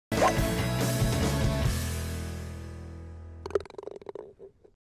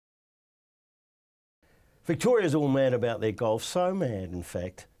Victoria's all mad about their golf, so mad in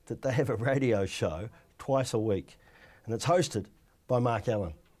fact that they have a radio show twice a week, and it's hosted by Mark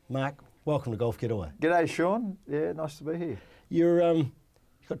Allan. Mark, welcome to Golf Getaway. G'day, Sean. Yeah, nice to be here. You've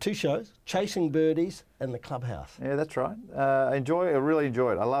got two shows, Chasing Birdies and The Clubhouse. Yeah, that's right. I really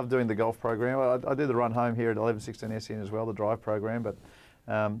enjoy it. I love doing the golf program. I do the run home here at 11:16 SEN as well, the drive program. But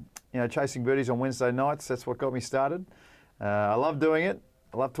you know, Chasing Birdies on Wednesday nights, that's what got me started. I love doing it.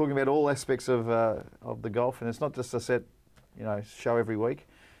 I love talking about all aspects of the golf, and it's not just a set, show every week.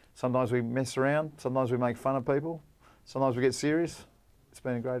 Sometimes we mess around, sometimes we make fun of people, sometimes we get serious. It's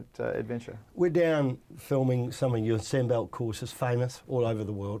been a great adventure. We're down filming some of your Sandbelt courses, famous all over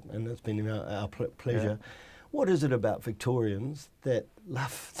the world, and it's been our pleasure. Yeah. What is it about Victorians that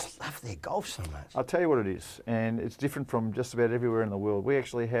love their golf so much? I'll tell you what it is, and it's different from just about everywhere in the world. We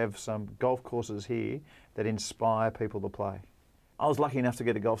actually have some golf courses here that inspire people to play. I was lucky enough to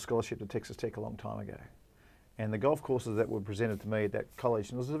get a golf scholarship to Texas Tech a long time ago. And the golf courses that were presented to me at that college,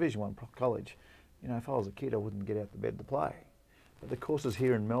 and it was a Division I college, if I was a kid I wouldn't get out of bed to play. But the courses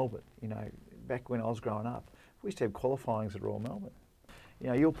here in Melbourne, back when I was growing up, we used to have qualifyings at Royal Melbourne.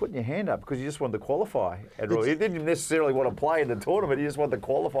 You were putting your hand up because you just wanted to qualify at Royal. You didn't necessarily want to play in the tournament, you just wanted to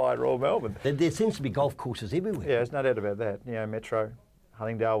qualify at Royal Melbourne. There seems to be golf courses everywhere. Yeah, there's no doubt about that. Metro,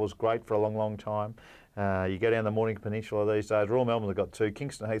 Huntingdale was great for a long, long time. You go down the Mornington Peninsula these days, Royal Melbourne's got two.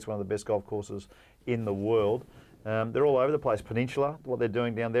 Kingston Heath's one of the best golf courses in the world. They're all over the place. Peninsula, what they're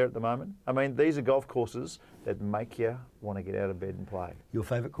doing down there at the moment. I mean, these are golf courses that make you want to get out of bed and play. Your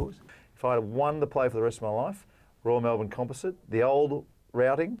favourite course? If I had one to play for the rest of my life, Royal Melbourne Composite, the old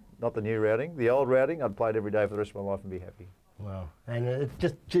routing, not the new routing, the old routing, I'd play it every day for the rest of my life and be happy. Wow, and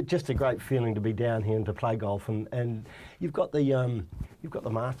it's just a great feeling to be down here and to play golf, and you've got the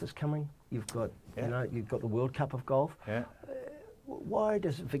Masters coming, you've got you've got the World Cup of golf. Yeah. Why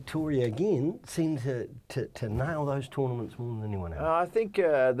does Victoria again seem to nail those tournaments more than anyone else? I think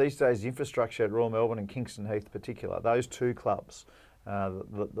these days the infrastructure at Royal Melbourne and Kingston Heath in particular, those two clubs,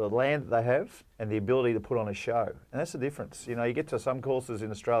 the land that they have and the ability to put on a show, and that's the difference. You get to some courses in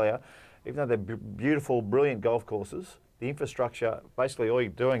Australia, even though they're beautiful, brilliant golf courses, the infrastructure, basically all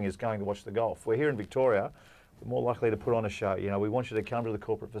you're doing is going to watch the golf. We're here in Victoria, we're more likely to put on a show. We want you to come to the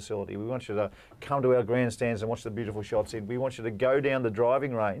corporate facility. We want you to come to our grandstands and watch the beautiful shots in. We want you to go down the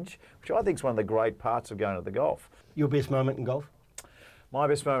driving range, which I think is one of the great parts of going to the golf. Your best moment in golf? My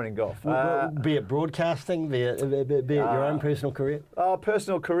best moment in golf? Be it broadcasting, be it your own personal career?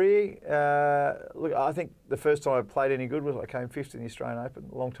 Personal career, look, I think the first time I played any good was I came fifth in the Australian Open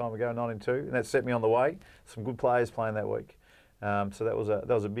a long time ago, 1992, and that set me on the way. Some good players playing that week. So that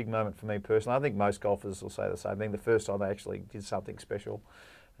was a big moment for me personally. I think most golfers will say the same thing. The first time they actually did something special.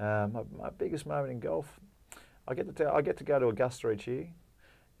 My biggest moment in golf, I get to go to Augusta each year,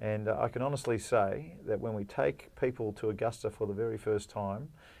 and I can honestly say that when we take people to Augusta for the very first time,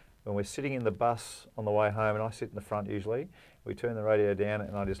 when we're sitting in the bus on the way home, and I sit in the front usually, we turn the radio down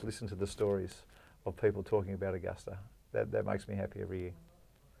and I just listen to the stories of people talking about Augusta. That makes me happy every year.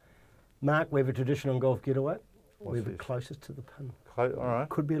 Mark, we have a tradition on Golf Getaway. We're the closest to the pin. All right.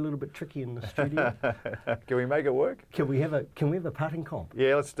 Could be a little bit tricky in the studio. Can we make it work? Can we have a putting comp?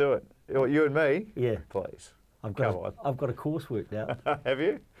 Yeah, let's do it. You and me? Yeah. Please. I've got a course worked out. Have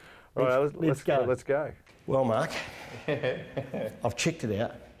you? All right, let's go. Let's go. Well, Mark, I've checked it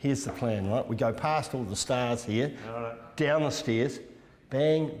out. Here's the plan, right? We go past all the stars here, down the stairs,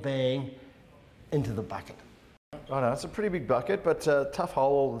 bang, bang, into the bucket. I know, it's a pretty big bucket, but tough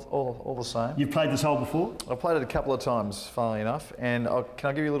hole all the same. You've played this hole before? I've played it a couple of times, funnily enough, and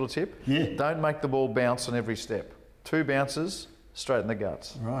can I give you a little tip? Yeah. Don't make the ball bounce on every step. 2 bounces, straight in the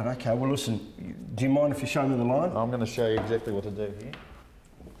guts. Right, okay, well listen, do you mind if you show me the line? I'm going to show you exactly what to do here.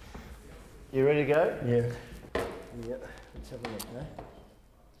 You ready to go? Yeah. Yeah, let's have a look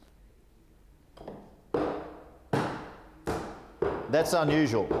now. That's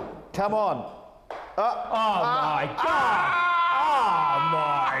unusual. Come on. Oh my God! Oh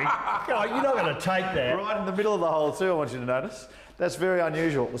my God! You're not going to take that. Right in the middle of the hole too, I want you to notice. That's very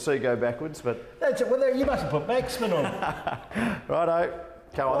unusual to see go backwards, but... That's it. Well, you must have put backspin on. Righto.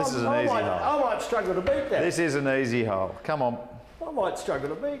 Come on, this is an easy hole. I might struggle to beat that. This is an easy hole. Come on. I might struggle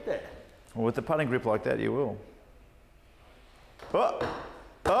to beat that. Well, with the putting grip like that, you will. There it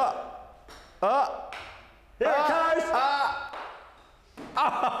goes!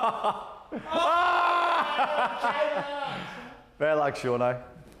 Bad luck, Shaun.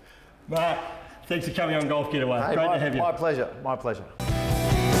 Mark, thanks for coming on Golf Getaway. Hey, Great to have you. My pleasure. My pleasure.